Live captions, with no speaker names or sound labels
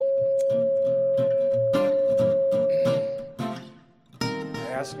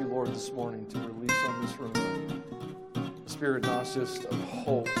ask you, Lord, this morning to release on this room a spirit not just of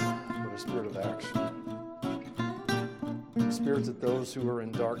hope, but a spirit of action. A spirit that those who are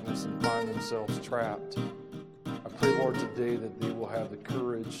in darkness and find themselves trapped, I pray, Lord, today that they will have the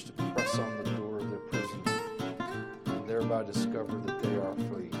courage to press on the door of their prison and thereby discover that they are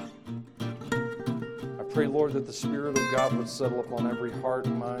free. I pray, Lord, that the Spirit of God would settle upon every heart,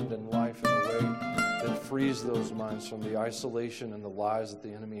 mind, and life in a way that frees those minds from the isolation and the lies that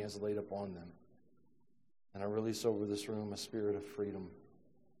the enemy has laid upon them. And I release over this room a spirit of freedom,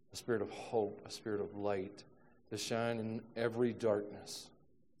 a spirit of hope, a spirit of light to shine in every darkness.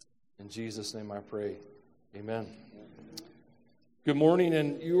 In Jesus' name I pray. Amen. Good morning,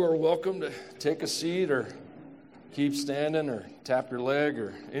 and you are welcome to take a seat or keep standing or tap your leg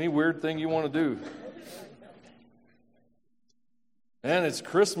or any weird thing you want to do. And it's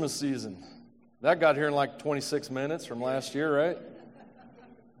Christmas season. That got here in like 26 minutes from last year, right?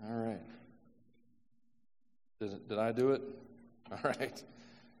 All right. Did I do it? All right.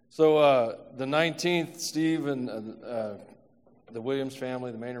 So the 19th, Steve and the Williams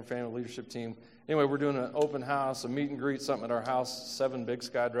family, the Maynard family leadership team. Anyway, we're doing an open house, a meet and greet, something at our house, 7 Big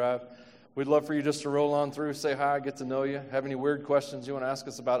Sky Drive. We'd love for you just to roll on through, say hi, get to know you. Have any weird questions you want to ask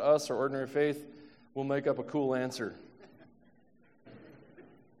us about us or Ordinary Faith? We'll make up a cool answer.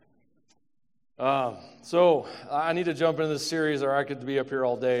 So I need to jump into this series or I could be up here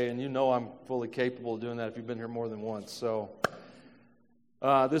all day, and you know I'm fully capable of doing that if you've been here more than once. So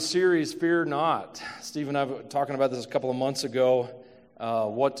this series, Fear Not. Steve and I were talking about this a couple of months ago,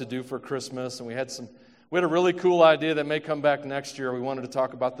 what to do for Christmas, and we had a really cool idea that may come back next year. We wanted to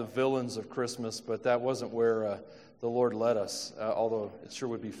talk about the villains of Christmas, but that wasn't where the Lord led us, although it sure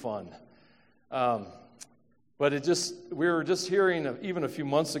would be fun. But we were just hearing even a few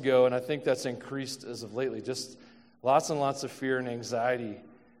months ago, and I think that's increased as of lately, just lots and lots of fear and anxiety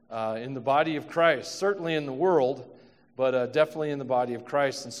in the body of Christ, certainly in the world, but definitely in the body of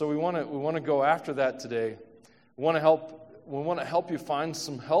Christ. And so we want to go after that today. We want to help you find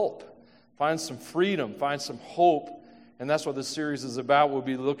some help, find some freedom, find some hope, and that's what this series is about. We'll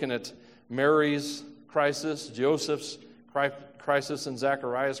be looking at Mary's crisis, Joseph's crisis, and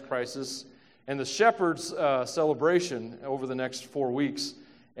Zachariah's crisis, and the shepherds' celebration over the next 4 weeks.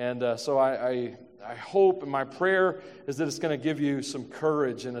 And so I hope, and my prayer is that it's going to give you some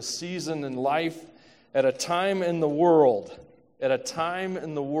courage in a season in life, at a time in the world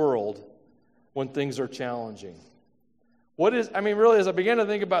when things are challenging. Really, as I began to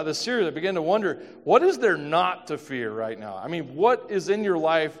think about this series, I began to wonder, what is there not to fear right now? I mean, what is in your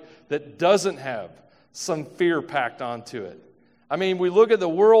life that doesn't have some fear packed onto it? I mean, we look at the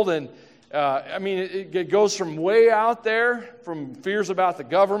world and it goes from way out there, from fears about the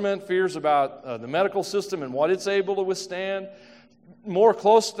government, fears about the medical system and what it's able to withstand. More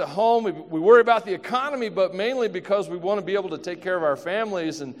close to home, we worry about the economy, but mainly because we want to be able to take care of our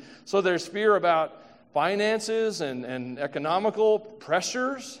families. And so there's fear about finances and economical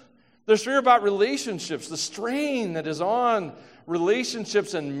pressures. There's fear about relationships, the strain that is on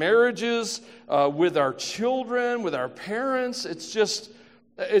relationships and marriages with our children, with our parents. It just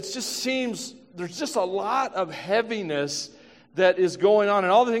seems there's just a lot of heaviness that is going on.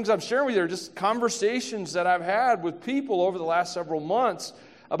 And all the things I'm sharing with you are just conversations that I've had with people over the last several months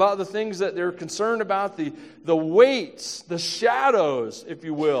about the things that they're concerned about, the weights, the shadows, if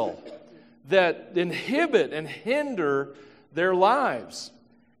you will, that inhibit and hinder their lives.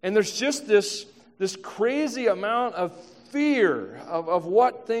 And there's just this crazy amount of fear of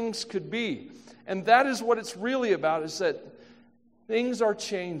what things could be. And that is what it's really about, is that things are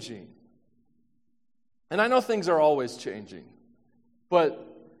changing. And I know things are always changing, but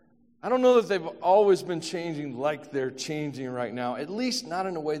I don't know that they've always been changing like they're changing right now, at least not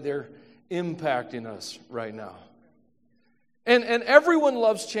in a way they're impacting us right now. And everyone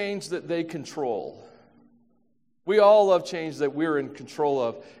loves change that they control. We all love change that we're in control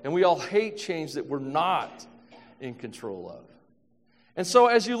of, and we all hate change that we're not in control of. And so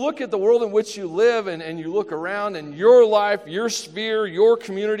as you look at the world in which you live and you look around in your life, your sphere, your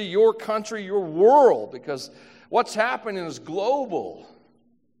community, your country, your world, because what's happening is global,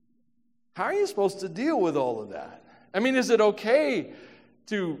 how are you supposed to deal with all of that? I mean, is it okay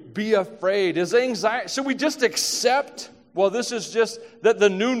to be afraid? Is anxiety, should we just accept, well, this is just that the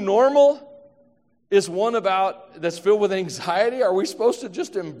new normal is one that's filled with anxiety? Are we supposed to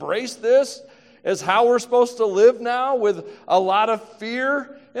just embrace this as how we're supposed to live now with a lot of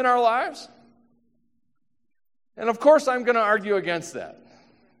fear in our lives? And of course, I'm going to argue against that.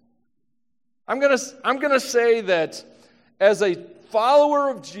 I'm going to say that as a follower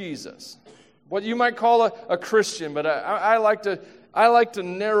of Jesus, what you might call a Christian, but I like to I like to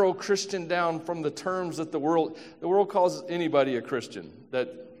narrow Christian down from the terms that the world calls anybody a Christian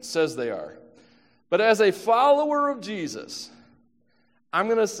that says they are. But as a follower of Jesus, I'm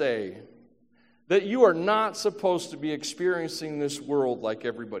going to say that you are not supposed to be experiencing this world like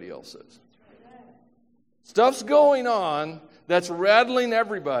everybody else is. Stuff's going on that's rattling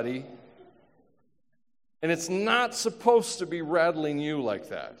everybody, and it's not supposed to be rattling you like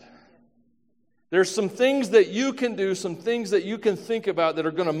that. There's some things that you can do, some things that you can think about that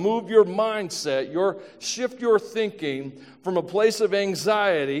are going to move your mindset, shift your thinking from a place of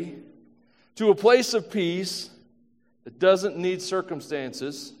anxiety to a place of peace that doesn't need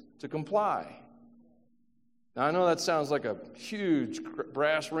circumstances to comply. Now, I know that sounds like a huge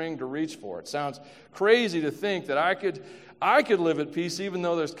brass ring to reach for. It sounds crazy to think that I could live at peace even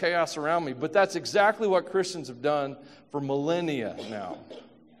though there's chaos around me. But that's exactly what Christians have done for millennia now.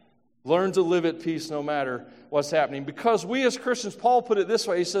 Learn to live at peace no matter what's happening. Because we as Christians, Paul put it this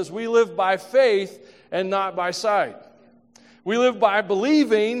way, he says, we live by faith and not by sight. We live by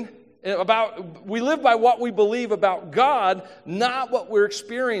we live by what we believe about God, not what we're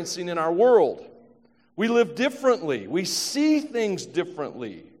experiencing in our world. We live differently. We see things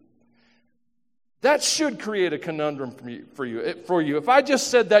differently. That should create a conundrum for you. If I just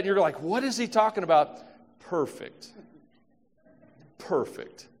said that and you're like, what is he talking about? Perfect.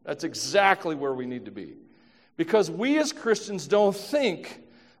 That's exactly where we need to be. Because we as Christians don't think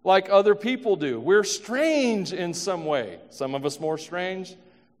like other people do. We're strange in some way. Some of us more strange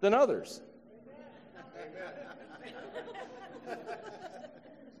than others.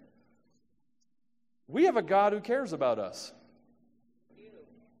 We have a God who cares about us.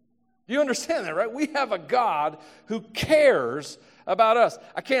 You understand that, right? We have a God who cares about us.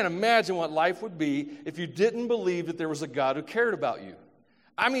 I can't imagine what life would be if you didn't believe that there was a God who cared about you.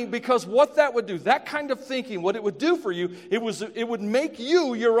 I mean, because what that would do, that kind of thinking, what it would do for you, it would make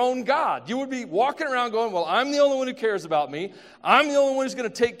you your own God. You would be walking around going, well, I'm the only one who cares about me. I'm the only one who's going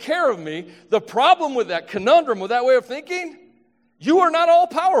to take care of me. The problem with that conundrum, with that way of thinking, you are not all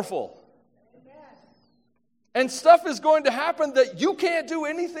powerful. And stuff is going to happen that you can't do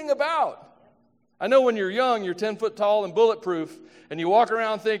anything about. I know when you're young, you're 10 foot tall and bulletproof, and you walk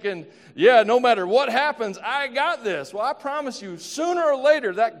around thinking, yeah, no matter what happens, I got this. Well, I promise you, sooner or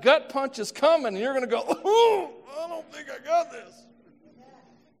later, that gut punch is coming, and you're going to go, oh, I don't think I got this.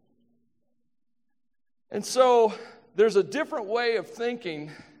 And so there's a different way of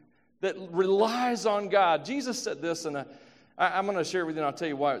thinking that relies on God. Jesus said this, and I'm going to share it with you, and I'll tell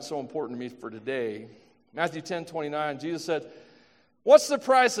you why it's so important to me for today. Matthew 10:29, Jesus said, what's the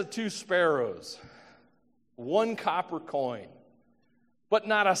price of 2 sparrows? 1 copper coin. But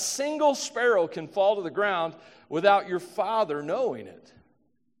not a single sparrow can fall to the ground without your Father knowing it.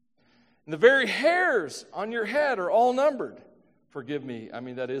 And the very hairs on your head are all numbered. Forgive me, I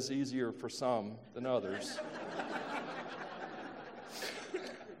mean, that is easier for some than others.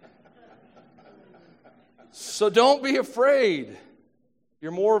 So don't be afraid.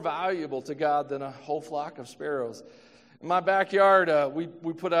 You're more valuable to God than a whole flock of sparrows. In my backyard, we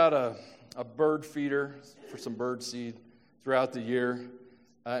put out a bird feeder for some bird seed throughout the year.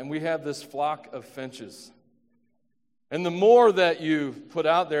 And we have this flock of finches. And the more that you put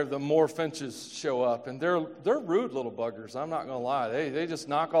out there, the more finches show up. And they're rude little buggers, I'm not going to lie. They just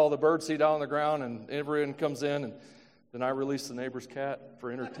knock all the bird seed out on the ground, and everyone comes in, and then I release the neighbor's cat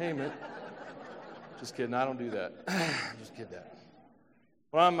for entertainment. Just kidding, I don't do that. Just kid that.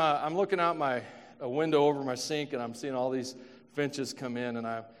 Well, I'm looking out a window over my sink, and I'm seeing all these finches come in,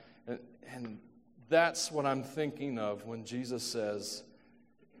 and that's what I'm thinking of when Jesus says,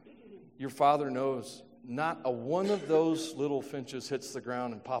 your Father knows. Not a one of those little finches hits the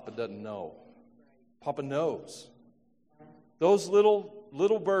ground and Papa doesn't know. Papa knows. Those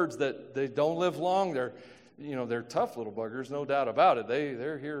little birds that they don't live long, they're tough little buggers, no doubt about it.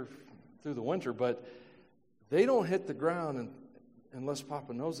 They're here through the winter, but they don't hit the ground unless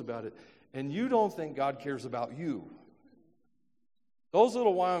Papa knows about it. And you don't think God cares about you. Those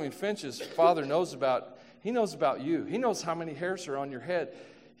little Wyoming finches, Father knows about. He knows about you. He knows how many hairs are on your head.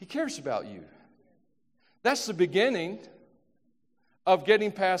 He cares about you. That's the beginning of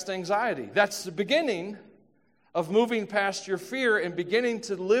getting past anxiety. That's the beginning of moving past your fear and beginning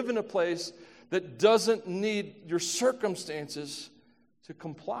to live in a place that doesn't need your circumstances to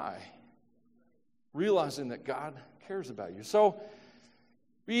comply. Realizing that God cares about you. So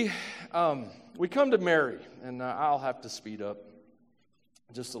we come to Mary, and I'll have to speed up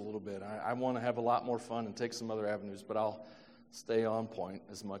just a little bit. I want to have a lot more fun and take some other avenues, but I'll stay on point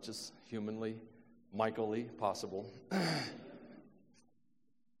as much as humanly, Michael-y possible.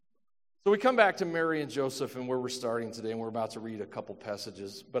 So we come back to Mary and Joseph and where we're starting today, and we're about to read a couple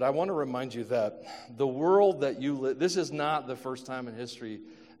passages. But I want to remind you that the world that you live, this is not the first time in history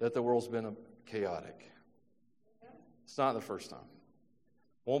that the world's been chaotic. It's not the first time.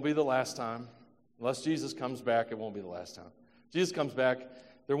 Won't be the last time. Unless Jesus comes back, it won't be the last time. Jesus comes back,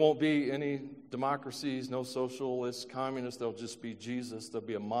 there won't be any democracies, no socialists, communists. There'll just be Jesus. There'll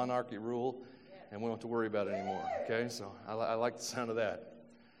be a monarchy rule, and we don't have to worry about it anymore. Okay, so I like the sound of that.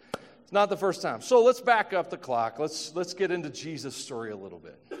 It's not the first time. So let's back up the clock. Let's get into Jesus' story a little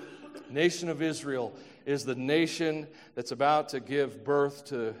bit. Nation of Israel is the nation that's about to give birth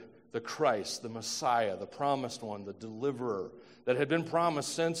to the Christ, the Messiah, the promised one, the deliverer that had been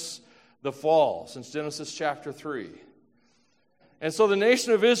promised since the fall, since Genesis chapter 3. And so the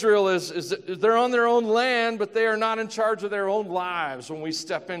nation of Israel they're on their own land, but they are not in charge of their own lives when we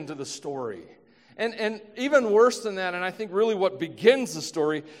step into the story. And even worse than that, and I think really what begins the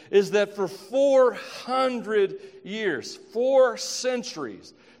story, is that for 400 years, 4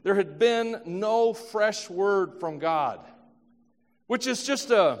 centuries, there had been no fresh word from God. Which is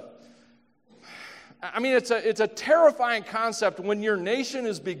just it's a terrifying concept when your nation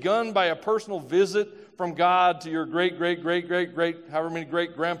is begun by a personal visit from God to your great, however many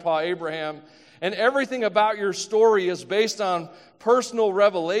great-grandpa Abraham, and everything about your story is based on personal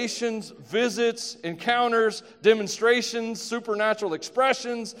revelations, visits, encounters, demonstrations, supernatural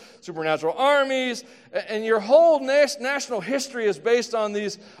expressions, supernatural armies, and your whole national history is based on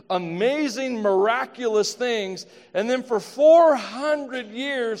these amazing, miraculous things, and then for 400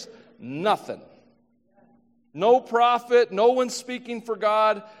 years, nothing. No prophet, no one speaking for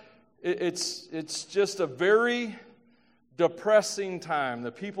God. It's just a very depressing time.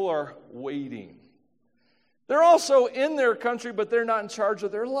 The people are waiting. They're also in their country, but they're not in charge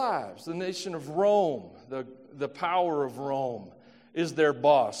of their lives. The nation of Rome, the power of Rome, is their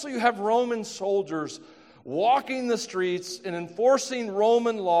boss. So you have Roman soldiers walking the streets and enforcing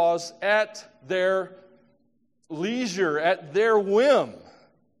Roman laws at their leisure, at their whim.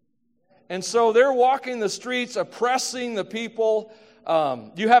 And so they're walking the streets, oppressing the people.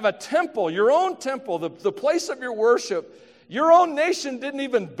 You have a temple, your own temple, the place of your worship. Your own nation didn't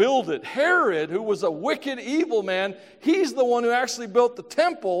even build it. Herod, who was a wicked, evil man, he's the one who actually built the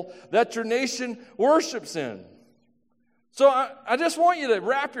temple that your nation worships in. So I just want you to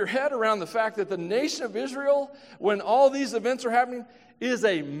wrap your head around the fact that the nation of Israel, when all these events are happening, is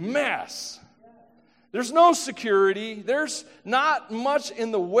a mess. There's no security. There's not much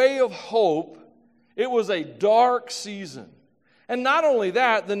in the way of hope. It was a dark season. And not only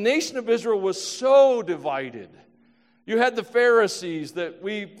that, the nation of Israel was so divided. You had the Pharisees that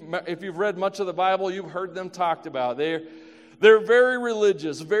if you've read much of the Bible, you've heard them talked about. They're very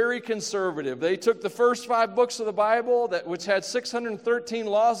religious, very conservative. They took the first 5 books of the Bible, which had 613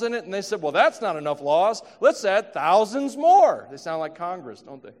 laws in it, and they said, well, that's not enough laws. Let's add thousands more. They sound like Congress,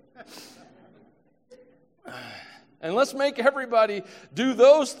 don't they? And let's make everybody do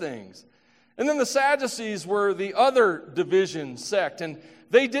those things. And then the Sadducees were the other division sect, and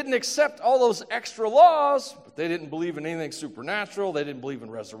they didn't accept all those extra laws, but they didn't believe in anything supernatural. They didn't believe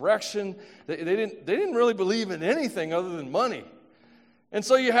in resurrection. They didn't really believe in anything other than money. And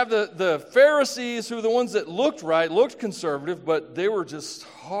so you have the Pharisees, who were the ones that looked right, looked conservative, but they were just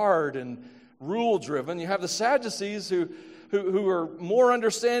hard and rule-driven. You have the Sadducees, who are more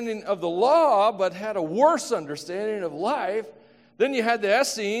understanding of the law, but had a worse understanding of life. Then you had the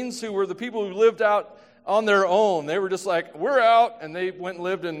Essenes, who were the people who lived out on their own. They were just like, we're out, and they went and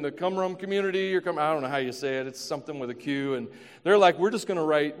lived in the Qumran community, I don't know how you say it, it's something with a Q, and they're like, we're just going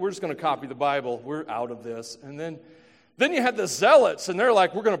to copy the Bible, we're out of this. And then you had the Zealots, and they're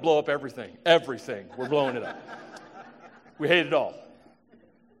like, we're going to blow up everything, we're blowing it up. We hate it all.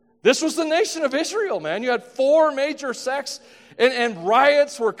 This was the nation of Israel, man. You had 4 major sects, and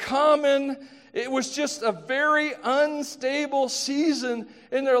riots were common. It was just a very unstable season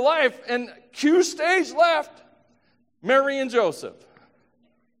in their life. And Q stage left, Mary and Joseph.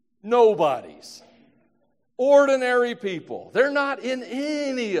 Nobodies. Ordinary people. They're not in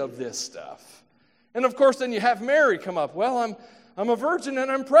any of this stuff. And of course, then you have Mary come up. Well, I'm a virgin and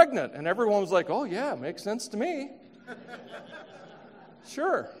I'm pregnant. And everyone was like, oh yeah, makes sense to me.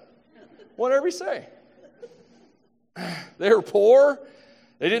 Sure. Whatever you say. They were poor.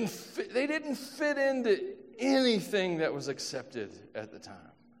 They didn't fit into anything that was accepted at the time.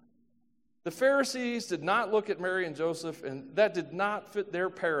 The Pharisees did not look at Mary and Joseph, and that did not fit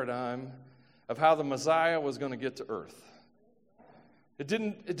their paradigm of how the Messiah was going to get to earth. It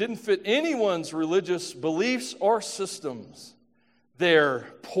didn't fit anyone's religious beliefs or systems. They're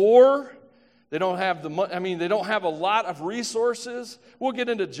poor, They don't have they don't have a lot of resources. We'll get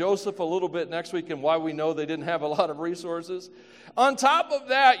into Joseph a little bit next week and why we know they didn't have a lot of resources. On top of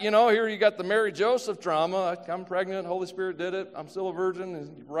that, here you got the Mary Joseph drama. I'm pregnant, Holy Spirit did it, I'm still a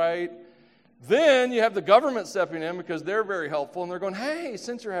virgin, right? Then you have the government stepping in because they're very helpful, and they're going, hey,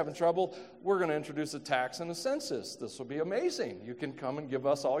 since you're having trouble, we're going to introduce a tax and a census. This will be amazing. You can come and give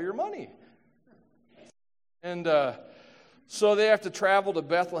us all your money. And so they have to travel to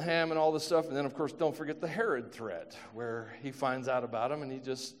Bethlehem and all this stuff. And then, of course, don't forget the Herod threat, where he finds out about him and he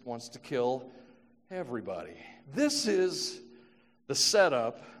just wants to kill everybody. This is the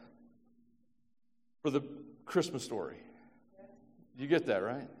setup for the Christmas story. You get that,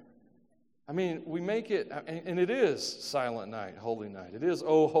 right? I mean, we make it, and it is Silent Night, Holy Night. It is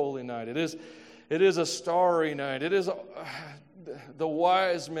Oh Holy Night. It is a starry night. It is the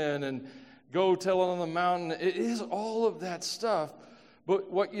wise men and go tell it on the mountain. It is all of that stuff. But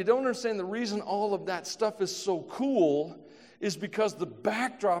what you don't understand, the reason all of that stuff is so cool is because the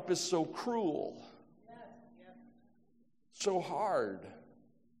backdrop is so cruel. So hard.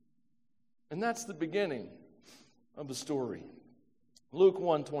 And that's the beginning of the story. Luke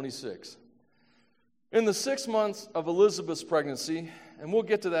 1:26. In the 6 months of Elizabeth's pregnancy, and we'll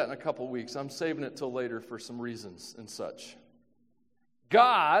get to that in a couple weeks. I'm saving it till later for some reasons and such.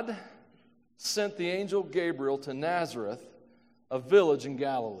 God sent the angel Gabriel to Nazareth, a village in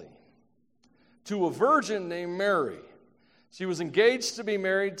Galilee, to a virgin named Mary. She was engaged to be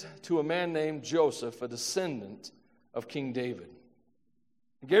married to a man named Joseph, a descendant of King David.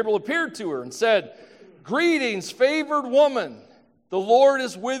 Gabriel appeared to her and said, "Greetings, favored woman, the Lord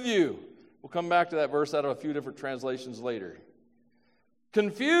is with you." We'll come back to that verse out of a few different translations later.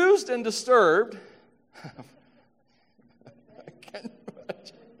 Confused and disturbed, can you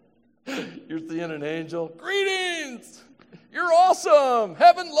imagine? You're seeing an angel. "Greetings! You're awesome!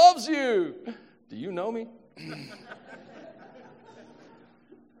 Heaven loves you!" Do you know me?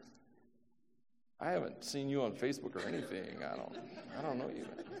 I haven't seen you on Facebook or anything. I don't know you.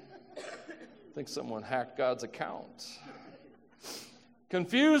 I think someone hacked God's account.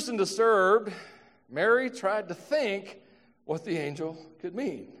 Confused and disturbed, Mary tried to think what the angel could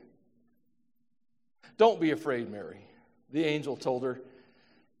mean. "Don't be afraid, Mary," the angel told her,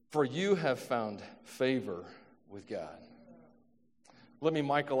 "for you have found favor with God." Let me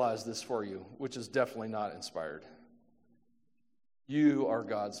Michaelize this for you, which is definitely not inspired. You are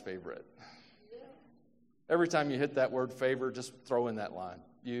God's favorite. Every time you hit that word favor, just throw in that line.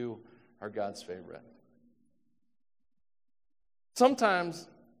 You are God's favorite. Sometimes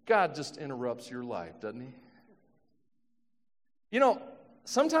God just interrupts your life, doesn't he?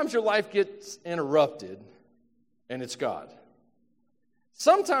 Sometimes your life gets interrupted and it's God.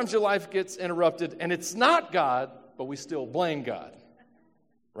 Sometimes your life gets interrupted and it's not God, but we still blame God.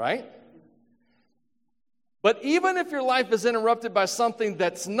 Right? But even if your life is interrupted by something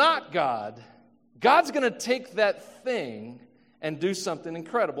that's not God, God's going to take that thing and do something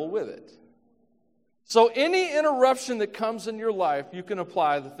incredible with it. So any interruption that comes in your life, you can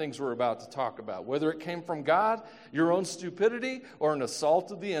apply the things we're about to talk about. Whether it came from God, your own stupidity, or an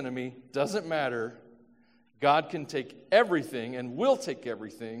assault of the enemy, doesn't matter. God can take everything and will take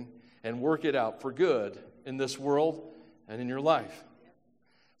everything and work it out for good in this world and in your life.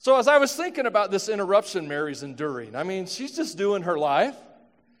 So as I was thinking about this interruption Mary's enduring, she's just doing her life,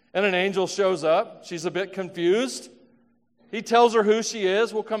 and an angel shows up. She's a bit confused. He tells her who she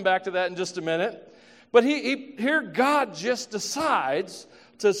is. We'll come back to that in just a minute. But here God just decides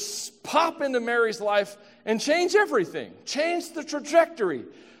to pop into Mary's life and change everything, change the trajectory.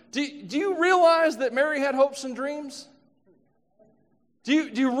 Do you realize that Mary had hopes and dreams? Do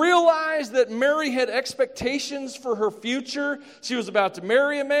you realize that Mary had expectations for her future? She was about to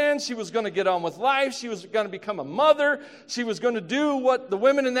marry a man. She was going to get on with life. She was going to become a mother. She was going to do what the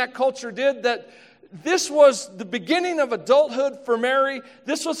women in that culture did. That this was the beginning of adulthood for Mary.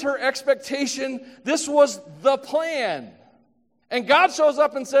 This was her expectation. This was the plan. And God shows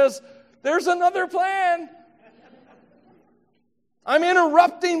up and says, "There's another plan. I'm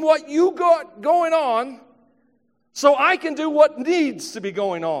interrupting what you got going on so I can do what needs to be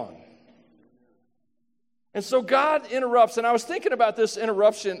going on." And so God interrupts. And I was thinking about this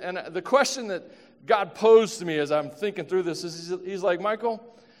interruption, and the question that God posed to me as I'm thinking through this is, he's like, "Michael,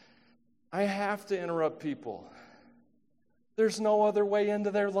 I have to interrupt people. There's no other way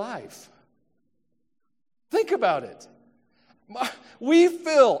into their life." Think about it. We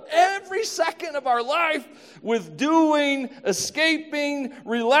fill every second of our life with doing, escaping,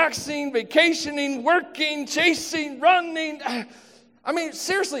 relaxing, vacationing, working, chasing, running.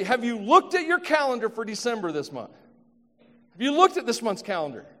 Seriously, have you looked at your calendar for December this month? Have you looked at this month's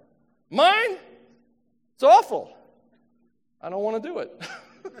calendar? Mine? It's awful. I don't want to do it.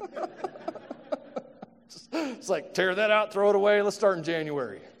 It's like, tear that out, throw it away. Let's start in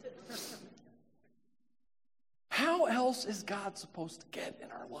January. How else is God supposed to get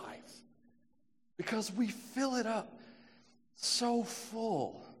in our life? Because we fill it up so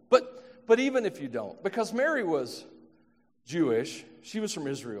full. But even if you don't, because Mary was Jewish, she was from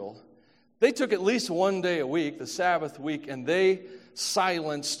Israel, they took at least one day a week, the Sabbath week, and they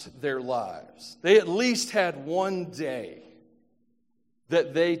silenced their lives. They at least had one day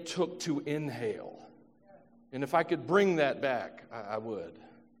that they took to inhale. And if I could bring that back, I would.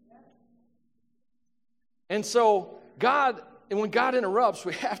 And so when God interrupts,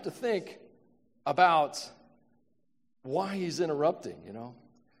 we have to think about why he's interrupting, you know.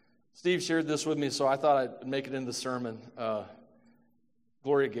 Steve shared this with me, so I thought I'd make it in the sermon.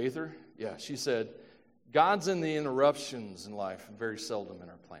 Gloria Gaither, she said, God's in the interruptions in life and very seldom in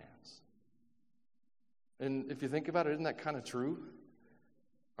our plans. And if you think about it, isn't that kind of true?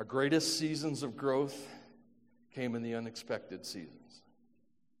 Our greatest seasons of growth came in the unexpected seasons.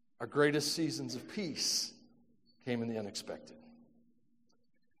 Our greatest seasons of peace came in the unexpected.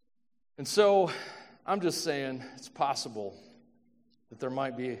 And so I'm just saying it's possible that there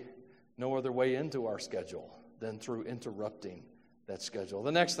might be no other way into our schedule than through interrupting that schedule.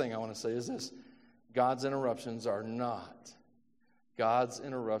 The next thing I want to say is this: God's interruptions are not.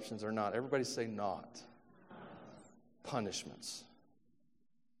 Everybody say not. Punishments.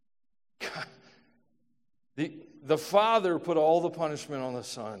 God, the Father put all the punishment on the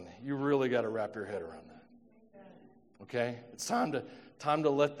Son. You really got to wrap your head around that. Okay? It's time to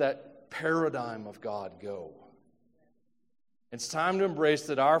let that paradigm of God go. It's time to embrace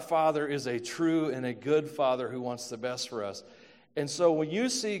that our Father is a true and a good Father who wants the best for us. And so when you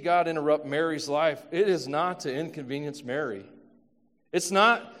see God interrupt Mary's life, it is not to inconvenience Mary. It's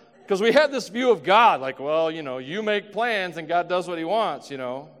not, because we have this view of God, like, well, you know, you make plans and God does what he wants, you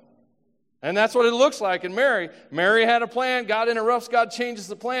know. And that's what it looks like in Mary. Mary had a plan, God interrupts, God changes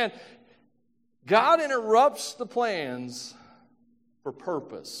the plan. God interrupts the plans for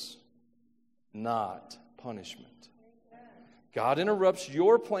purpose, not punishment. God interrupts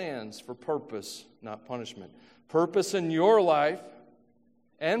your plans for purpose, not punishment. Purpose in your life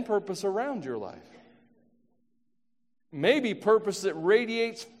and purpose around your life. Maybe purpose that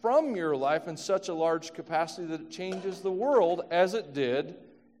radiates from your life in such a large capacity that it changes the world, as it did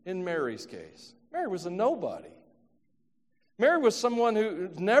in Mary's case. Mary was a nobody. Mary was someone who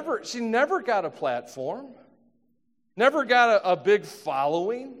never got a platform, never got a big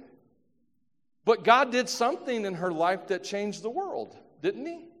following. But God did something in her life that changed the world, didn't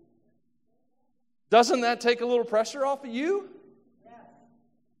he? Doesn't that take a little pressure off of you? Yes.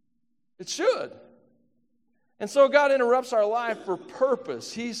 It should. And so God interrupts our life for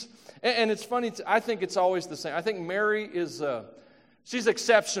purpose. And it's funny, I think it's always the same. I think Mary she's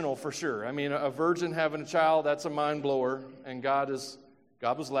exceptional for sure. I mean, a virgin having a child, that's a mind blower. And God was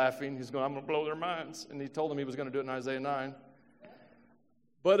laughing. He's going, I'm going to blow their minds. And he told them he was going to do it in Isaiah 9.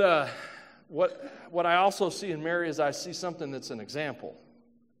 But what I also see in Mary is I see something that's an example.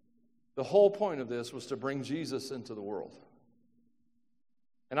 The whole point of this was to bring Jesus into the world.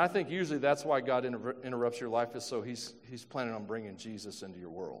 And I think usually that's why God interrupts your life, is so he's planning on bringing Jesus into your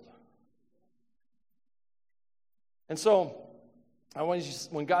world. And so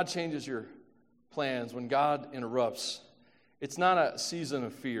when God changes your plans, when God interrupts, it's not a season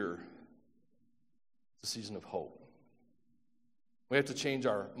of fear. It's a season of hope. We have to change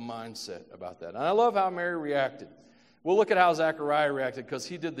our mindset about that. And I love how Mary reacted. We'll look at how Zechariah reacted, because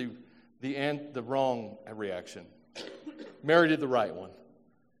he did the wrong reaction. Mary did the right one.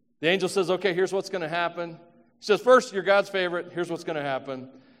 The angel says, okay, here's what's going to happen. He says, first, you're God's favorite. Here's what's going to happen.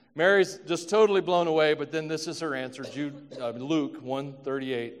 Mary's just totally blown away, but then this is her answer. Luke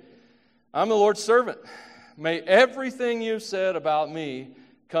 1:38. I'm the Lord's servant. May everything you've said about me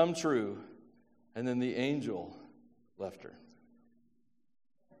come true. And then the angel left her.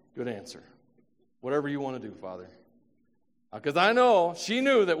 Good answer. Whatever you want to do, Father. Because I know she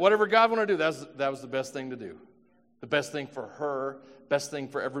knew that whatever God wanted to do, that was the best thing to do. The best thing for her, best thing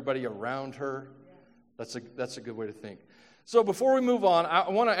for everybody around her. That's a good way to think. So before we move on, I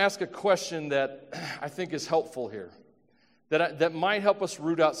want to ask a question that I think is helpful here, that might help us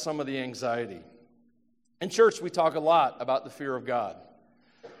root out some of the anxiety. In church, we talk a lot about the fear of God.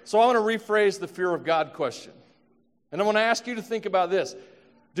 So I want to rephrase the fear of God question. And I want to ask you to think about this.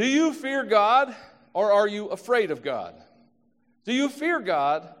 Do you fear God, or are you afraid of God? Do you fear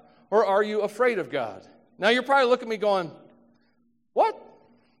God, or are you afraid of God? Now you're probably looking at me going, what?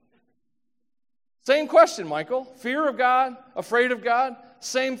 Same question, Michael. Fear of God, afraid of God,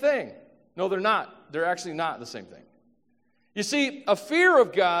 same thing. No, they're not. They're actually not the same thing. You see, a fear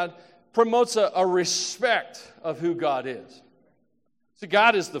of God promotes a respect of who God is. See,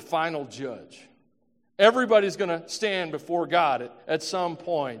 God is the final judge. Everybody's going to stand before God at some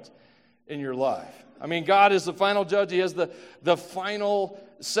point in your life. I mean, God is the final judge. He has the final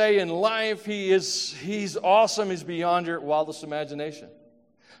say in life. He's awesome. He's beyond your wildest imagination.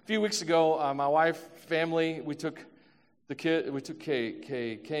 A few weeks ago, my wife, family, we took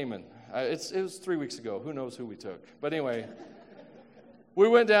Cayman. It was 3 weeks ago. Who knows who we took? But anyway, we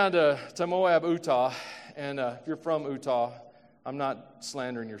went down to Moab, Utah. And if you're from Utah, I'm not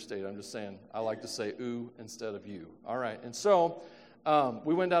slandering your state. I'm just saying I like to say "ooh" instead of "you." All right. And so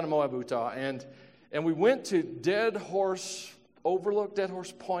we went down to Moab, Utah, and we went to Dead Horse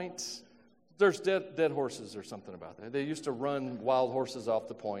Point. There's dead horses or something about that. They used to run wild horses off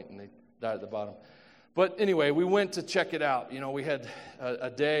the point, and they died at the bottom. But anyway, we went to check it out. You know, we had a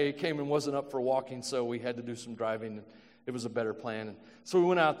day. Cayman wasn't up for walking, so we had to do some driving. It was a better plan. And so we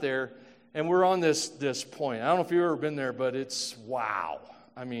went out there. And we're on this point. I don't know if you've ever been there, but it's wow.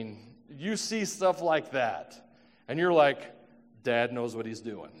 I mean, you see stuff like that, and you're like, Dad knows what he's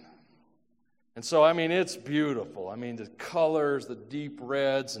doing. And so, I mean, it's beautiful. I mean, the colors, the deep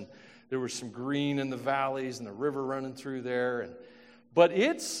reds, and there was some green in the valleys and the river running through there. But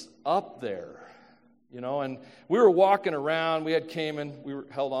it's up there, you know. And we were walking around. We had Cayman. We were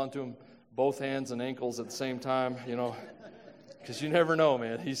held on to him both hands and ankles at the same time, you know. Because you never know,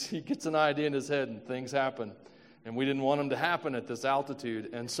 man. He gets an idea in his head and things happen. And we didn't want them to happen at this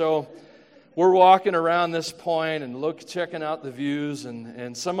altitude. And so we're walking around this point and checking out the views.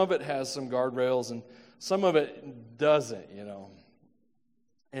 And some of it has some guardrails and some of it doesn't, you know.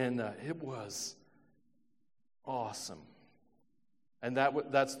 And it was awesome. And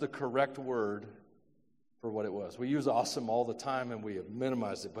that's the correct word for what it was. We use awesome all the time and we have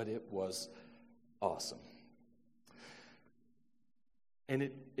minimized it, but it was awesome. And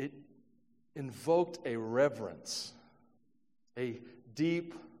it invoked a reverence, a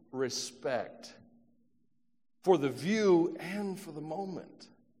deep respect for the view and for the moment.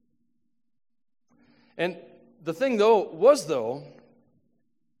 And the thing, though,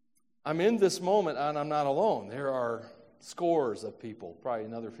 I'm in this moment and I'm not alone. There are scores of people, probably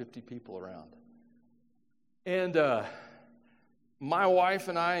another 50 people around. And my wife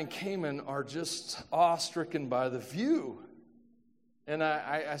and I and Cayman are just awe-stricken by the view. And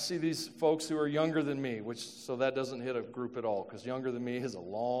I see these folks who are younger than me, so that doesn't hit a group at all, because younger than me is a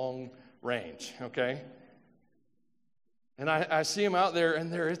long range, okay? And I see them out there,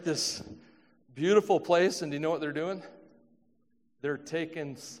 and they're at this beautiful place, and do you know what they're doing? They're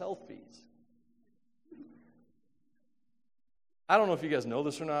taking selfies. I don't know if you guys know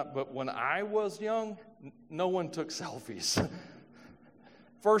this or not, but when I was young, no one took selfies.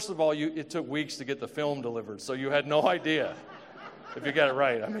 First of all, it took weeks to get the film delivered, so you had no idea. If you got it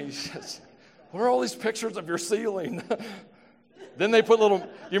right. I mean, what are all these pictures of your ceiling? Then they put you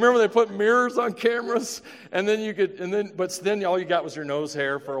remember they put mirrors on cameras? And then but then all you got was your nose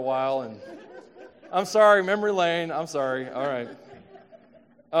hair for a while. And I'm sorry, memory lane. I'm sorry. All right.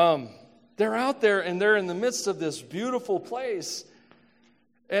 They're out there and they're in the midst of this beautiful place.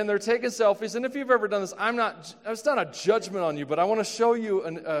 And they're taking selfies. And if you've ever done this, it's not a judgment on you, but I want to show you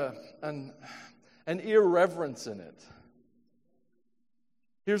an irreverence in it.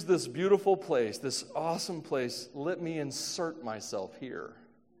 Here's this beautiful place, this awesome place. Let me insert myself here.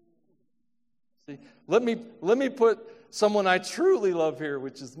 See, let me put someone I truly love here,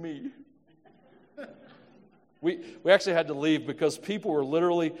 which is me. We actually had to leave because people were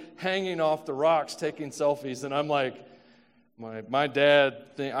literally hanging off the rocks taking selfies, and I'm like, my dad.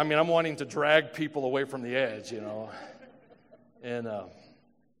 I'm wanting to drag people away from the edge, you know. And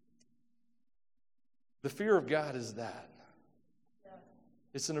the fear of God is that.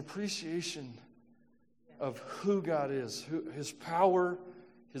 It's an appreciation of who God is, His power,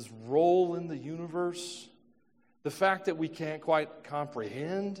 His role in the universe, the fact that we can't quite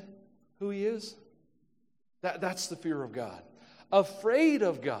comprehend who He is. That's the fear of God. Afraid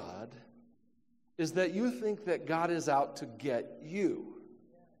of God is that you think that God is out to get you.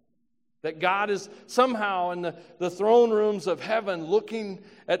 That God is somehow in the throne rooms of heaven looking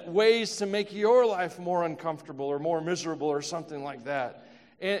at ways to make your life more uncomfortable or more miserable or something like that.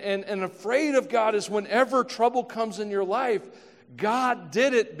 And afraid of God is whenever trouble comes in your life, God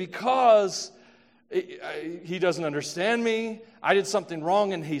did it because He doesn't understand me. I did something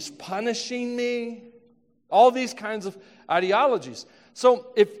wrong and He's punishing me. All these kinds of ideologies. So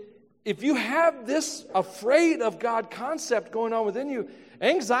if you have this afraid of God concept going on within you,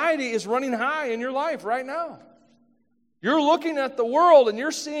 anxiety is running high in your life right now. You're looking at the world and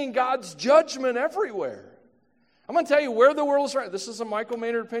you're seeing God's judgment everywhere. I'm going to tell you where the world is right. This is a Michael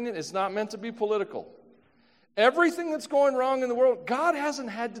Maynard opinion. It's not meant to be political. Everything that's going wrong in the world, God hasn't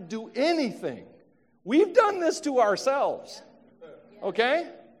had to do anything. We've done this to ourselves. Okay?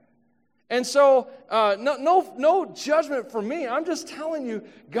 And so, no judgment for me. I'm just telling you,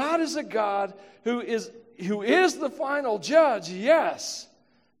 God is a God who is the final judge, yes.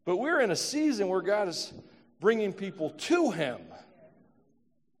 But we're in a season where God is bringing people to Him,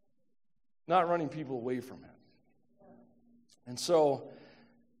 not running people away from Him. And so,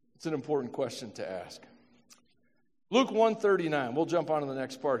 it's an important question to ask. Luke 1:39. We'll jump on to the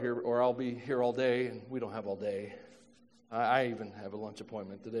next part here, or I'll be here all day, and we don't have all day. I even have a lunch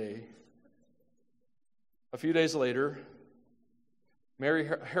appointment today. A few days later, Mary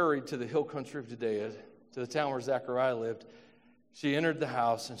hurried to the hill country of Judea, to the town where Zechariah lived. She entered the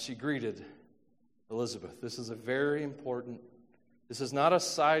house, and she greeted Elizabeth. This is a very important, this is not a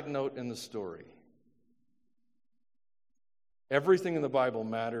side note in the story. Everything in the Bible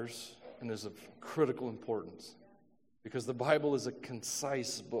matters and is of critical importance because the Bible is a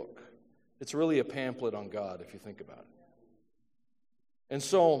concise book. It's really a pamphlet on God, if you think about it. And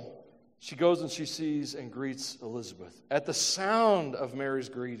so she goes and she sees and greets Elizabeth. At the sound of Mary's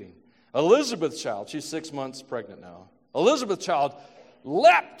greeting, Elizabeth's child, she's 6 months pregnant now, Elizabeth's child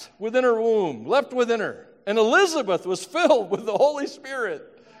leapt within her womb, leapt within her. And Elizabeth was filled with the Holy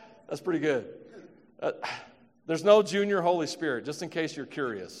Spirit. That's pretty good. There's no junior Holy Spirit, just in case you're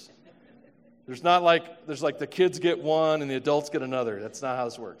curious. There's like the kids get one and the adults get another. That's not how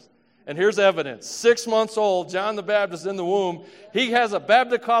this works. And here's evidence. 6 months old, John the Baptist in the womb. He has a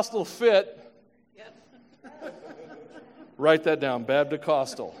Baptist-costal fit. Write that down,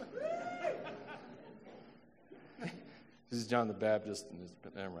 Baptist-costal. This is John the Baptist.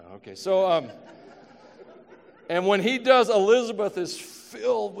 Okay, so, and when he does, Elizabeth is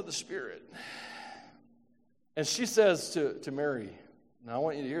filled with the Spirit. And she says to Mary, now I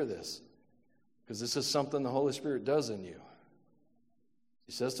want you to hear this, because this is something the Holy Spirit does in you.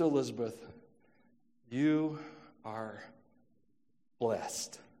 She says to Elizabeth, you are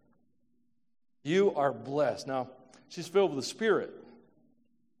blessed. You are blessed. Now, she's filled with the Spirit.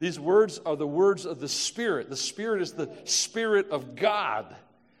 These words are the words of the Spirit. The Spirit is the Spirit of God.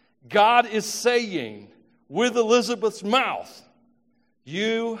 God is saying with Elizabeth's mouth,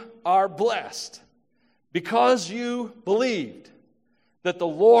 you are blessed because you believed that the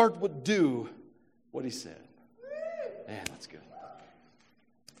Lord would do what He said. Man, that's good.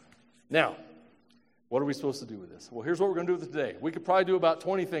 Now, what are we supposed to do with this? Well, here's what we're going to do with it today. We could probably do about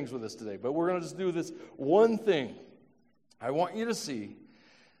 20 things with this today, but we're going to just do this one thing. I want you to see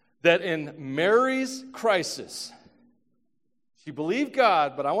that in Mary's crisis, she believed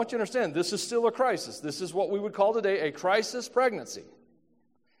God, but I want you to understand this is still a crisis. This is what we would call today a crisis pregnancy.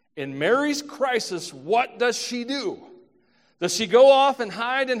 In Mary's crisis, what does she do? Does she go off and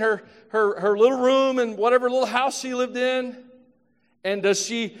hide in her little room in whatever little house she lived in? And does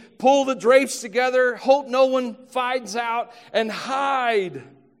she pull the drapes together, hope no one finds out, and hide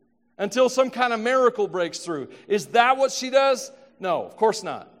until some kind of miracle breaks through? Is that what she does? No, of course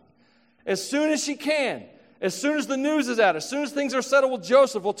not. As soon as she can, as soon as the news is out, as soon as things are settled with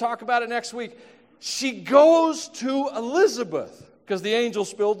Joseph, we'll talk about it next week, she goes to Elizabeth because the angel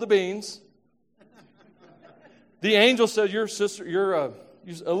spilled the beans. The angel said, your sister, you're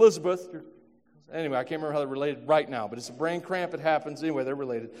Elizabeth. Anyway, I can't remember how they're related right now, but it's a brain cramp. It happens. Anyway, they're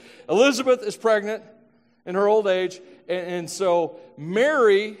related. Elizabeth is pregnant in her old age, and so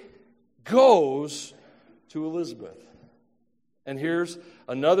Mary goes to Elizabeth. And here's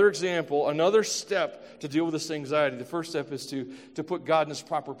another example, another step to deal with this anxiety. The first step is to put God in His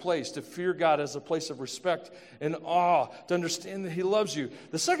proper place, to fear God as a place of respect and awe, to understand that He loves you.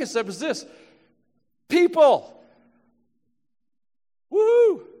 The second step is this: people.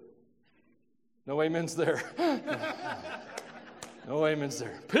 Woo! No amens there. No amens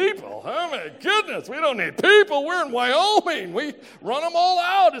there. People, oh my goodness, we don't need people. We're in Wyoming. We run them all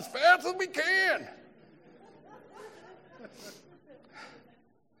out as fast as we can.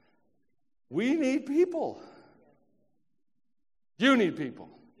 We need people. You need people.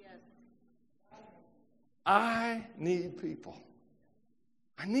 Yes. I need people.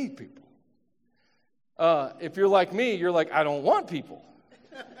 I need people. If you're like me, you're like, I don't want people.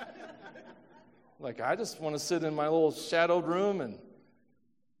 Like, I just want to sit in my little shadowed room and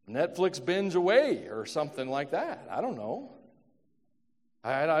Netflix binge away or something like that. I don't know.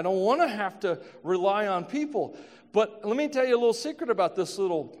 I don't want to have to rely on people. But let me tell you a little secret about this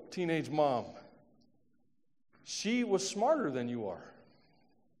little teenage mom. She was smarter than you are.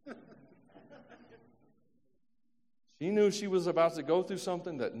 She knew she was about to go through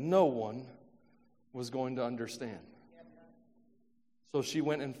something that no one was going to understand. So she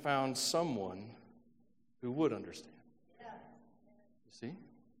went and found someone who would understand. You see?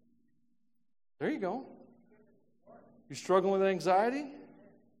 There you go. You struggling with anxiety?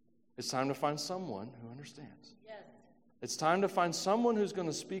 It's time to find someone who understands. It's time to find someone who's going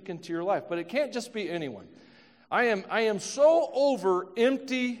to speak into your life. But it can't just be anyone. I am so over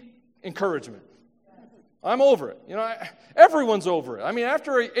empty encouragement. I'm over it. Everyone's over it. I mean,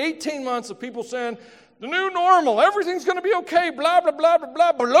 after 18 months of people saying, the new normal, everything's going to be okay, blah, blah, blah,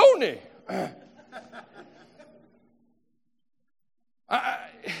 blah, blah, baloney.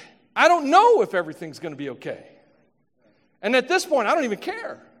 I don't know if everything's going to be okay. And at this point, I don't even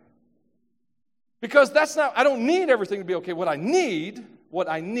care. Because I don't need everything to be okay. What I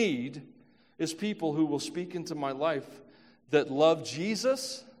need is people who will speak into my life that love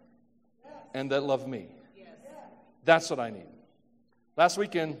Jesus and that love me. That's what I need. Last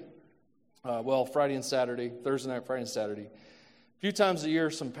weekend, Friday and Saturday, Thursday night, Friday and Saturday, a few times a year,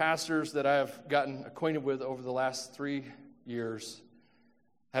 some pastors that I have gotten acquainted with over the last 3 years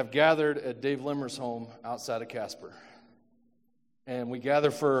have gathered at Dave Limmer's home outside of Casper. And we gather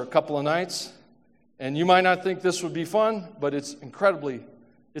for a couple of nights. And you might not think this would be fun, but it's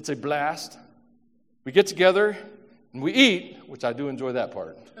a blast. We get together and we eat, which I do enjoy that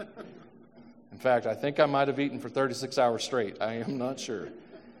part. In fact, I think I might have eaten for 36 hours straight. I am not sure.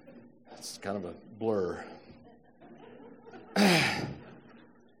 It's kind of a blur.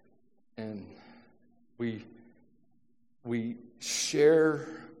 And we share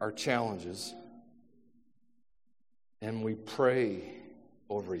our challenges and we pray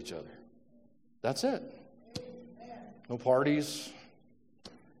over each other. That's it. No parties,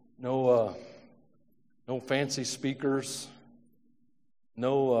 no fancy speakers,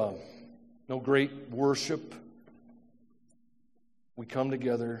 no great worship. We come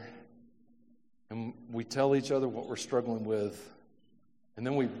together and we tell each other what we're struggling with. And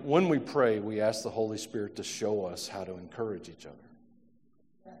then when we pray, we ask the Holy Spirit to show us how to encourage each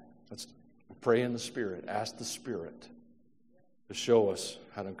other. Let's pray in the Spirit. Ask the Spirit to show us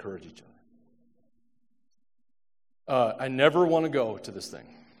how to encourage each other. I never want to go to this thing.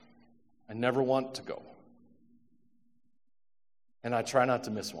 I never want to go. And I try not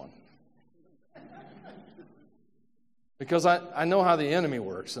to miss one. Because I know how the enemy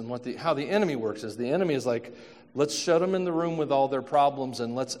works. And how the enemy works is the enemy is like, let's shut them in the room with all their problems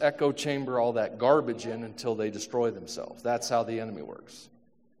and let's echo chamber all that garbage in until they destroy themselves. That's how the enemy works.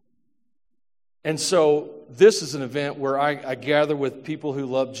 And so this is an event where I gather with people who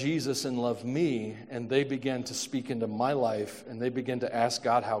love Jesus and love me, and they begin to speak into my life, and they begin to ask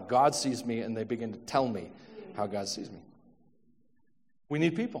God how God sees me, and they begin to tell me how God sees me. We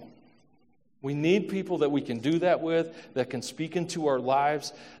need people. We need people that we can do that with, that can speak into our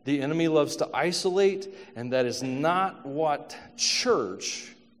lives. The enemy loves to isolate, and that is not what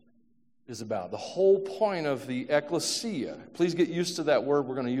church is about. The whole point of the ecclesia, please get used to that word,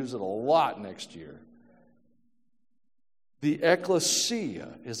 we're going to use it a lot next year. The ecclesia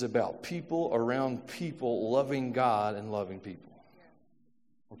is about people around people loving God and loving people.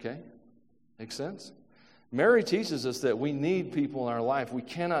 Okay? Make sense? Mary teaches us that we need people in our life. We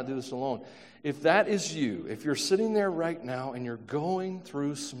cannot do this alone. If that is you, if you're sitting there right now and you're going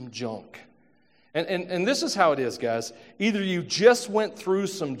through some junk, and this is how it is, guys. Either you just went through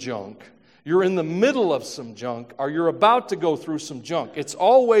some junk, you're in the middle of some junk, or you're about to go through some junk. It's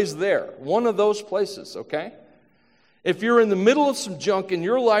always there, one of those places, okay? If you're in the middle of some junk in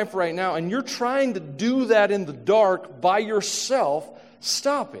your life right now and you're trying to do that in the dark by yourself,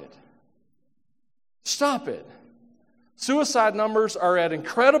 stop it. Stop it. Suicide numbers are at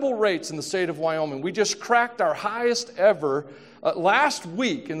incredible rates in the state of Wyoming. We just cracked our highest ever last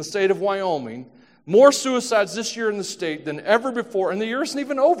week in the state of Wyoming. More suicides this year in the state than ever before, and the year isn't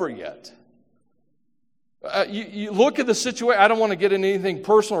even over yet. You look at the situation. I don't want to get into anything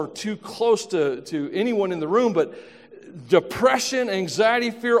personal or too close to anyone in the room, but depression,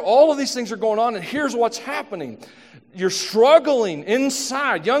 anxiety, fear, all of these things are going on, and here's what's happening. You're struggling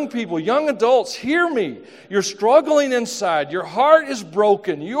inside. Young people, young adults, hear me. You're struggling inside. Your heart is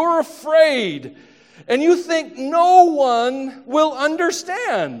broken. You're afraid. And you think no one will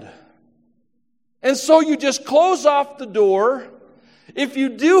understand. And so you just close off the door. If you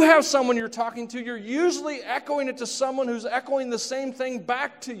do have someone you're talking to, you're usually echoing it to someone who's echoing the same thing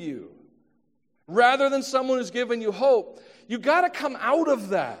back to you, rather than someone who's giving you hope. You got to come out of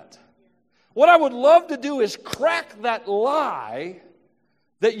that. What I would love to do is crack that lie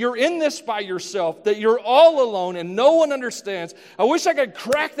that you're in this by yourself, that you're all alone and no one understands. I wish I could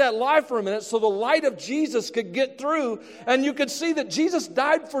crack that lie for a minute so the light of Jesus could get through and you could see that Jesus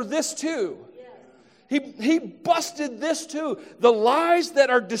died for this too. He busted this too. The lies that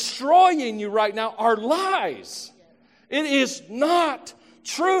are destroying you right now are lies. It is not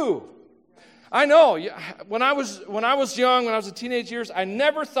true. I know, when I was young, when I was in teenage years, I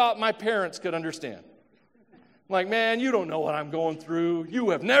never thought my parents could understand. Like, man, you don't know what I'm going through.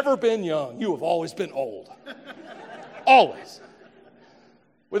 You have never been young. You have always been old. Always.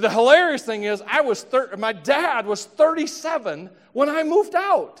 Well, the hilarious thing is, my dad was 37 when I moved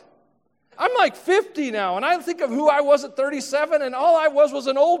out. I'm like 50 now, and I think of who I was at 37, and all I was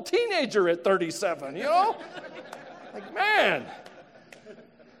an old teenager at 37, you know? Like, man.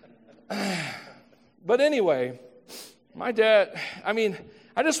 But anyway, my dad,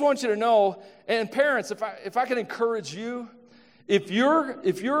 I just want you to know, and parents, if I can encourage you, if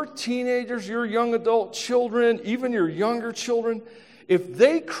your teenagers, your young adult children, even your younger children, if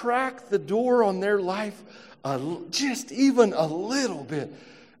they crack the door on their life just even a little bit,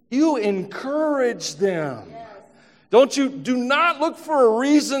 you encourage them. Yes. Do not look for a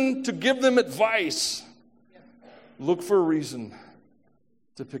reason to give them advice. Look for a reason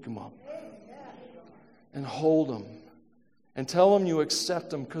to pick them up and hold them. And tell them you accept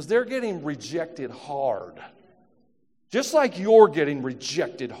them because they're getting rejected hard. Just like you're getting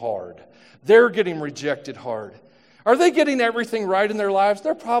rejected hard. They're getting rejected hard. Are they getting everything right in their lives?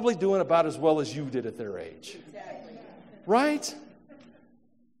 They're probably doing about as well as you did at their age. Right?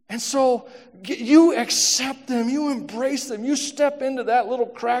 And so you accept them, you embrace them, you step into that little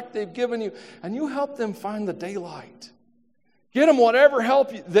crack they've given you, and you help them find the daylight. Get them whatever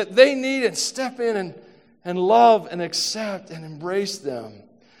help that they need and step in and love and accept and embrace them.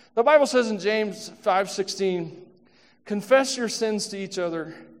 The Bible says in James 5:16, confess your sins to each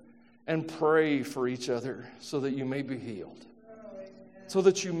other and pray for each other so that you may be healed. So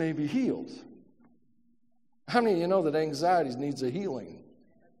that you may be healed. How many of you know that anxiety needs a healing?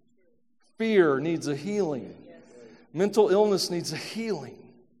 Fear needs a healing. Mental illness needs a healing.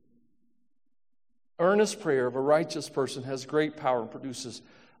 Earnest prayer of a righteous person has great power and produces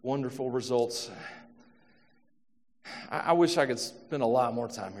wonderful results. I wish I could spend a lot more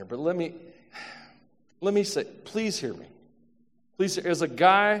time here, but let me say, please hear me. Please, as a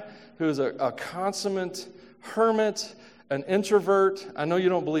guy who is a consummate hermit, an introvert, I know you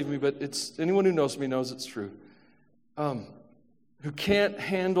don't believe me, but anyone who knows me knows it's true, who can't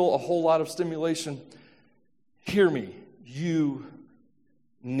handle a whole lot of stimulation, hear me. You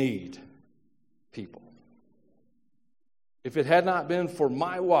need people. If it had not been for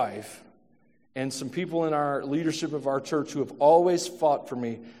my wife and some people in our leadership of our church who have always fought for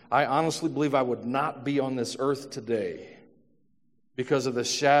me, I honestly believe I would not be on this earth today because of the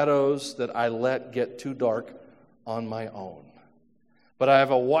shadows that I let get too dark on my own. But I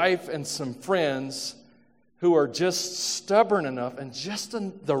have a wife and some friends who are just stubborn enough and just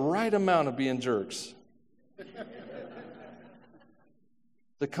the right amount of being jerks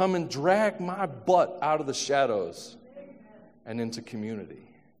to come and drag my butt out of the shadows and into community.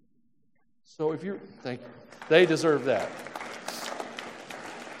 So thank you. They deserve that.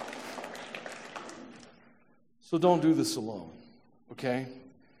 So don't do this alone, okay?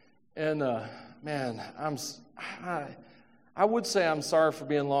 And man, I would say I'm sorry for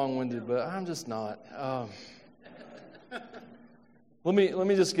being long-winded, but I'm just not. Let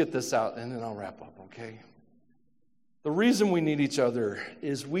me just get this out, and then I'll wrap up, okay? The reason we need each other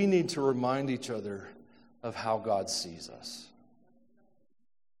is we need to remind each other of how God sees us.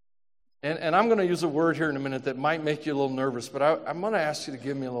 And I'm going to use a word here in a minute that might make you a little nervous, but I'm going to ask you to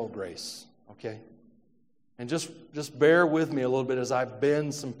give me a little grace, okay? And just bear with me a little bit as I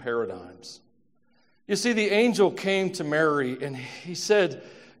bend some paradigms. You see, the angel came to Mary, and he said,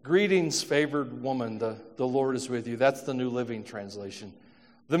 "Greetings, favored woman, the Lord is with you." That's the New Living Translation.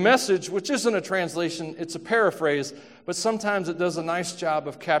 The Message, which isn't a translation, it's a paraphrase, but sometimes it does a nice job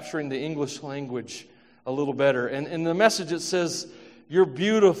of capturing the English language a little better. And in the Message it says, "You're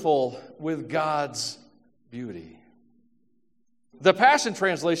beautiful with God's beauty." The Passion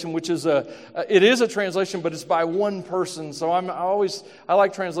Translation, which is it is a translation, but it's by one person. So I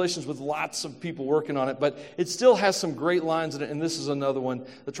like translations with lots of people working on it, but it still has some great lines in it. And this is another one.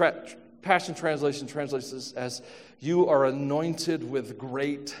 The Passion Translation translates this as, "You are anointed with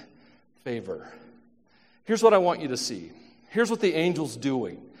great favor." Here's what I want you to see. Here's what the angel's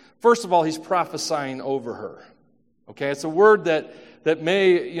doing. First of all, he's prophesying over her. Okay, it's a word that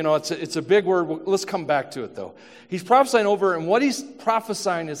may, it's a big word. Let's come back to it, though. He's prophesying over her, and what he's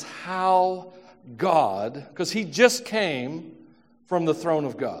prophesying is how God, because he just came from the throne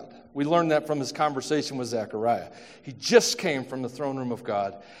of God. We learned that from his conversation with Zechariah. He just came from the throne room of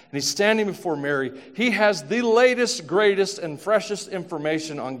God, and he's standing before Mary. He has the latest, greatest, and freshest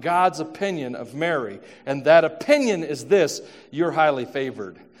information on God's opinion of Mary, and that opinion is this: you're highly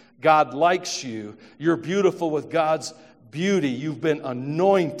favored. God likes you. You're beautiful with God's beauty. You've been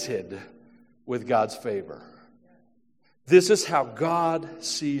anointed with God's favor. This is how God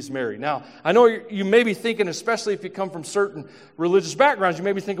sees Mary. Now, I know you may be thinking, especially if you come from certain religious backgrounds, you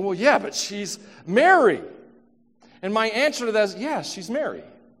may be thinking, well, yeah, but she's Mary. And my answer to that is, yeah, she's Mary.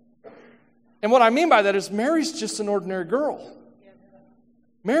 And what I mean by that is Mary's just an ordinary girl.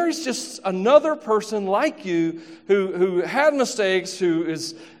 Mary's just another person like you who had mistakes, who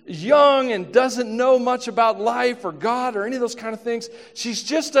is young and doesn't know much about life or God or any of those kind of things. She's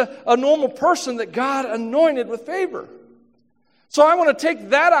just a normal person that God anointed with favor. So I want to take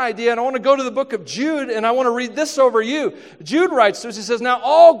that idea and I want to go to the book of Jude and I want to read this over you. Jude writes to us, he says, now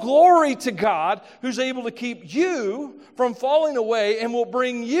all glory to God who's able to keep you from falling away and will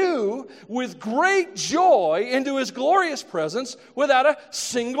bring you with great joy into his glorious presence without a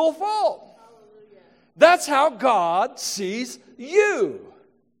single fault. Hallelujah. That's how God sees you.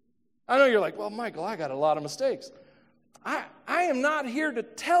 I know you're like, well, Michael, I got a lot of mistakes. I am not here to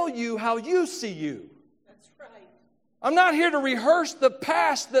tell you how you see you. I'm not here to rehearse the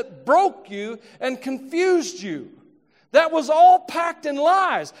past that broke you and confused you. That was all packed in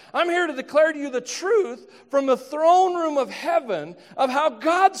lies. I'm here to declare to you the truth from the throne room of heaven of how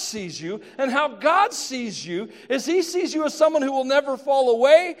God sees you. And how God sees you is He sees you as someone who will never fall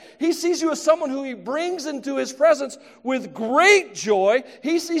away. He sees you as someone who He brings into His presence with great joy.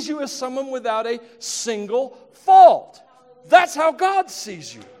 He sees you as someone without a single fault. That's how God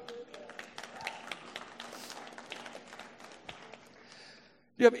sees you.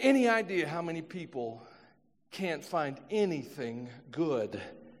 Do you have any idea how many people can't find anything good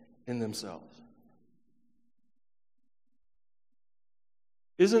in themselves?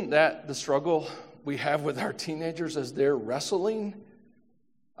 Isn't that the struggle we have with our teenagers as they're wrestling?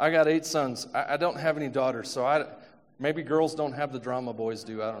 I got 8 sons. I don't have any daughters, so maybe girls don't have the drama boys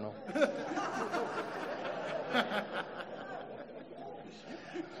do. I don't know.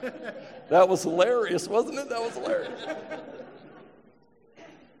 That was hilarious, wasn't it? That was hilarious.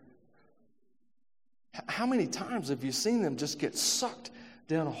 How many times have you seen them just get sucked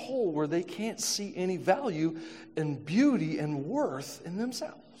down a hole where they can't see any value and beauty and worth in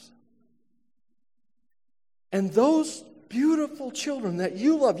themselves? And those beautiful children that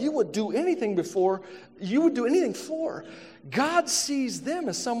you love, you would do anything for. God sees them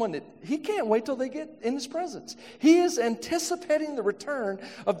as someone that He can't wait till they get in His presence. He is anticipating the return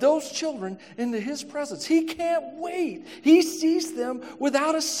of those children into His presence. He can't wait. He sees them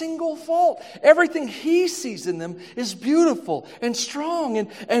without a single fault. Everything He sees in them is beautiful and strong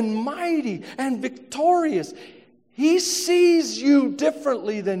and mighty and victorious. He sees you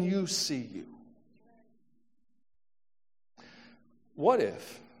differently than you see you. What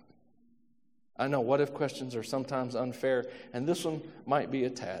if? I know what if questions are sometimes unfair, and this one might be a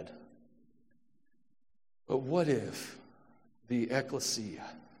tad. But what if the ecclesia,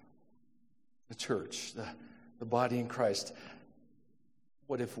 the church, the body in Christ,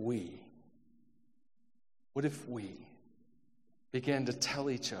 what if we began to tell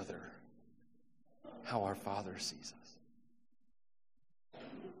each other how our Father sees us?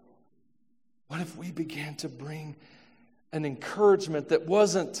 What if we began to bring an encouragement that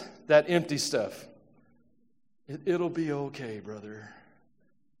wasn't that empty stuff? It'll be okay, brother.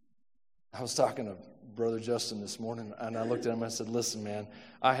 I was talking to Brother Justin this morning, and I looked at him and I said, listen, man,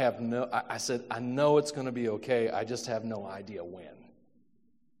 I said, I know it's going to be okay. I just have no idea when.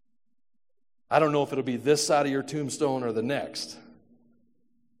 I don't know if it'll be this side of your tombstone or the next.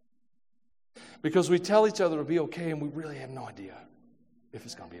 Because we tell each other it'll be okay, and we really have no idea if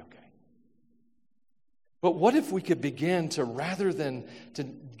it's going to be okay. But what if we could begin to, rather than to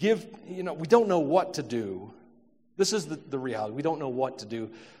give, we don't know what to do. This is the reality. We don't know what to do.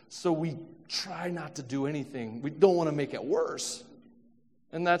 So we try not to do anything. We don't want to make it worse.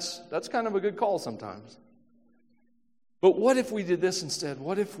 And that's kind of a good call sometimes. But what if we did this instead?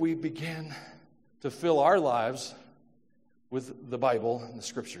 What if we began to fill our lives with the Bible and the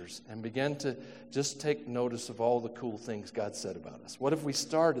Scriptures and began to just take notice of all the cool things God said about us? What if we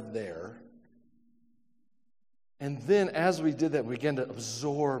started there? And then as we did that, we began to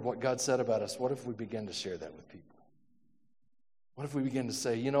absorb what God said about us. What if we began to share that with people? What if we began to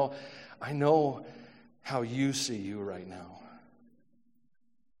say, I know how you see you right now.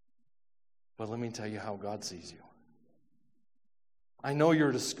 But let me tell you how God sees you. I know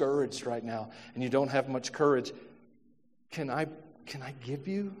you're discouraged right now and you don't have much courage. Can I can I give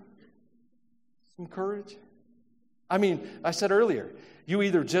you some courage? I mean, I said earlier, you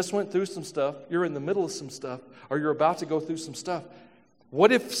either just went through some stuff, you're in the middle of some stuff, or you're about to go through some stuff.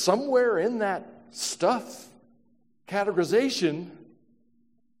 What if somewhere in that stuff categorization,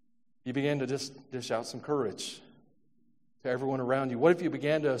 you began to just dish out some courage to everyone around you? What if you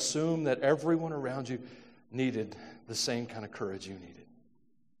began to assume that everyone around you needed the same kind of courage you needed?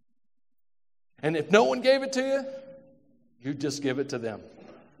 And if no one gave it to you, you just give it to them.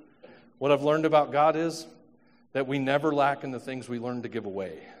 What I've learned about God is that we never lack in the things we learn to give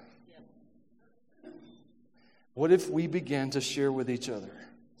away. What if we began to share with each other?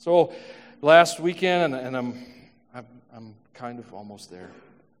 So last weekend, and I'm kind of almost there.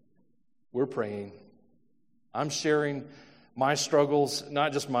 We're praying. I'm sharing my struggles,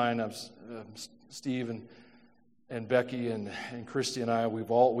 not just mine. Steve and Becky and Christy and I, we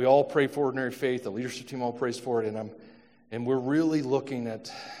all pray for Ordinary Faith. The leadership team all prays for it, and we're really looking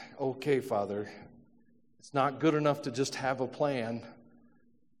at, okay, Father, it's not good enough to just have a plan.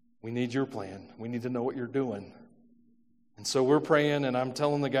 We need your plan. We need to know what you're doing. And so we're praying, and I'm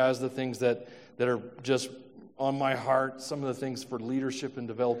telling the guys the things that are just on my heart, some of the things for leadership and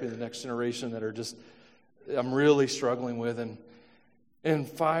developing the next generation that are just, I'm really struggling with. And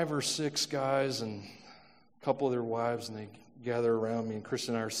 5 or 6 guys and a couple of their wives, and they gather around me, and Chris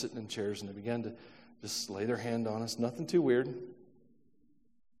and I are sitting in chairs, and they began to just lay their hand on us. Nothing too weird.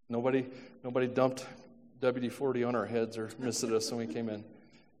 Nobody dumped WD-40 on our heads or missed at us when we came in.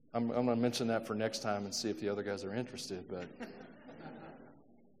 I'm going to mention that for next time and see if the other guys are interested. But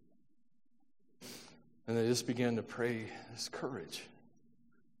and they just began to pray this courage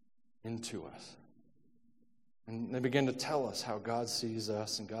into us. And they began to tell us how God sees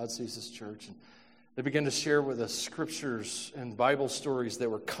us and God sees His church. And they began to share with us scriptures and Bible stories that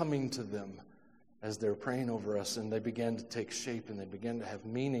were coming to them as they were praying over us. And they began to take shape and they began to have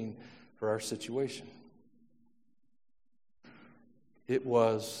meaning for our situation. It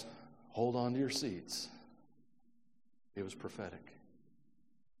was, hold on to your seats. It was prophetic.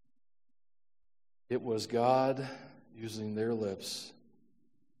 It was God using their lips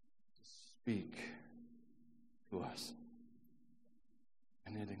to speak to us.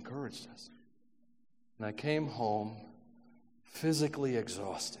 And it encouraged us. And I came home physically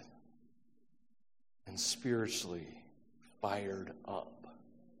exhausted and spiritually fired up,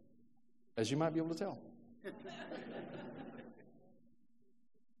 as you might be able to tell.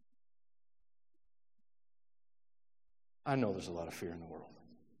 I know there's a lot of fear in the world.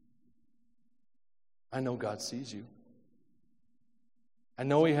 I know God sees you. I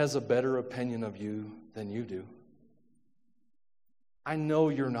know He has a better opinion of you than you do. I know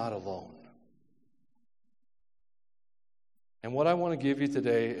you're not alone. And what I want to give you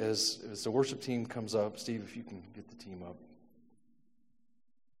today is, as the worship team comes up, Steve, if you can get the team up.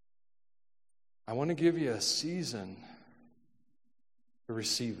 I want to give you a season to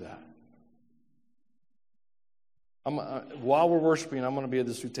receive that. While we're worshiping, I'm going to be at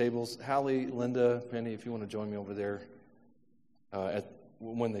the 2 tables. Hallie, Linda, Penny, if you want to join me over there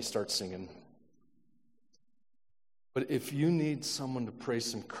when they start singing. But if you need someone to pray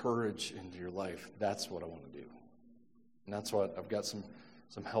some courage into your life, that's what I want to do. And that's what I've got some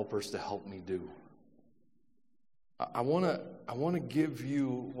helpers to help me do. I want to give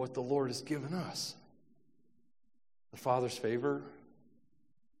you what the Lord has given us. The Father's favor.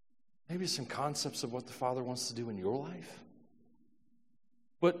 Maybe some concepts of what the Father wants to do in your life.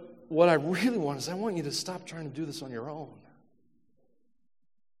 But what I really want is I want you to stop trying to do this on your own.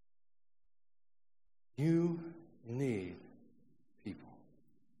 You need people.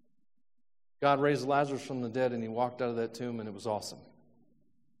 God raised Lazarus from the dead, and He walked out of that tomb, and it was awesome.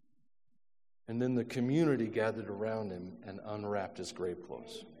 And then the community gathered around Him and unwrapped His grave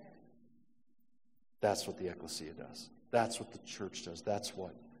clothes. That's what the ecclesia does. That's what the church does. That's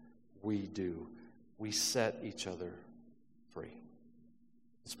what we do. We set each other free.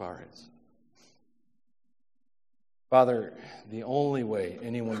 Let's bow our heads. Father, the only way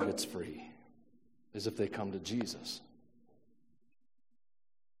anyone gets free is if they come to Jesus.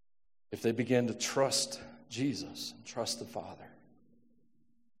 If they begin to trust Jesus and trust the Father.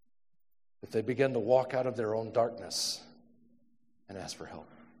 If they begin to walk out of their own darkness and ask for help.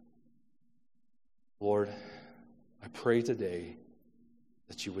 Lord, I pray today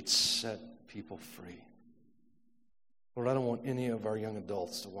that you would set people free. Lord, I don't want any of our young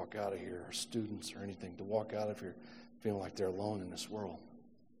adults to walk out of here, or students or anything, to walk out of here feeling like they're alone in this world.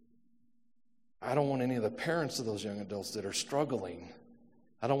 I don't want any of the parents of those young adults that are struggling,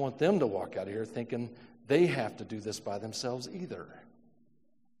 I don't want them to walk out of here thinking they have to do this by themselves either.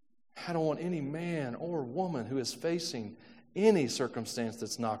 I don't want any man or woman who is facing any circumstance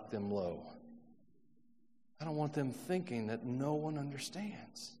that's knocked them low. I don't want them thinking that no one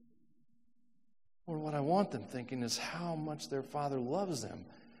understands. Or what I want them thinking is how much their Father loves them.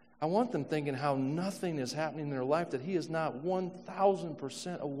 I want them thinking how nothing is happening in their life that He is not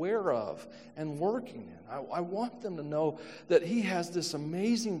 1,000% aware of and working in. I want them to know that He has this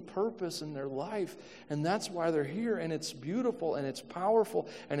amazing purpose in their life, and that's why they're here, and it's beautiful, and it's powerful,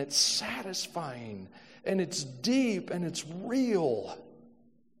 and it's satisfying, and it's deep, and it's real.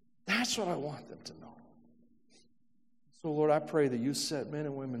 That's what I want them to know. So, Lord, I pray that you set men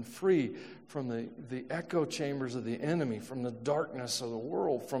and women free from the echo chambers of the enemy, from the darkness of the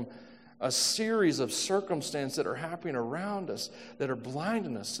world, from a series of circumstances that are happening around us that are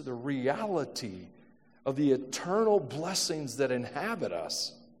blinding us to the reality of the eternal blessings that inhabit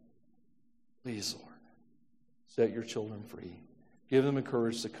us. Please, Lord, set your children free. Give them the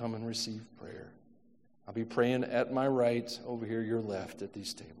courage to come and receive prayer. I'll be praying at my right, over here, your left, at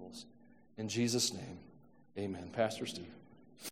these tables. In Jesus' name. Amen. Pastor Steve.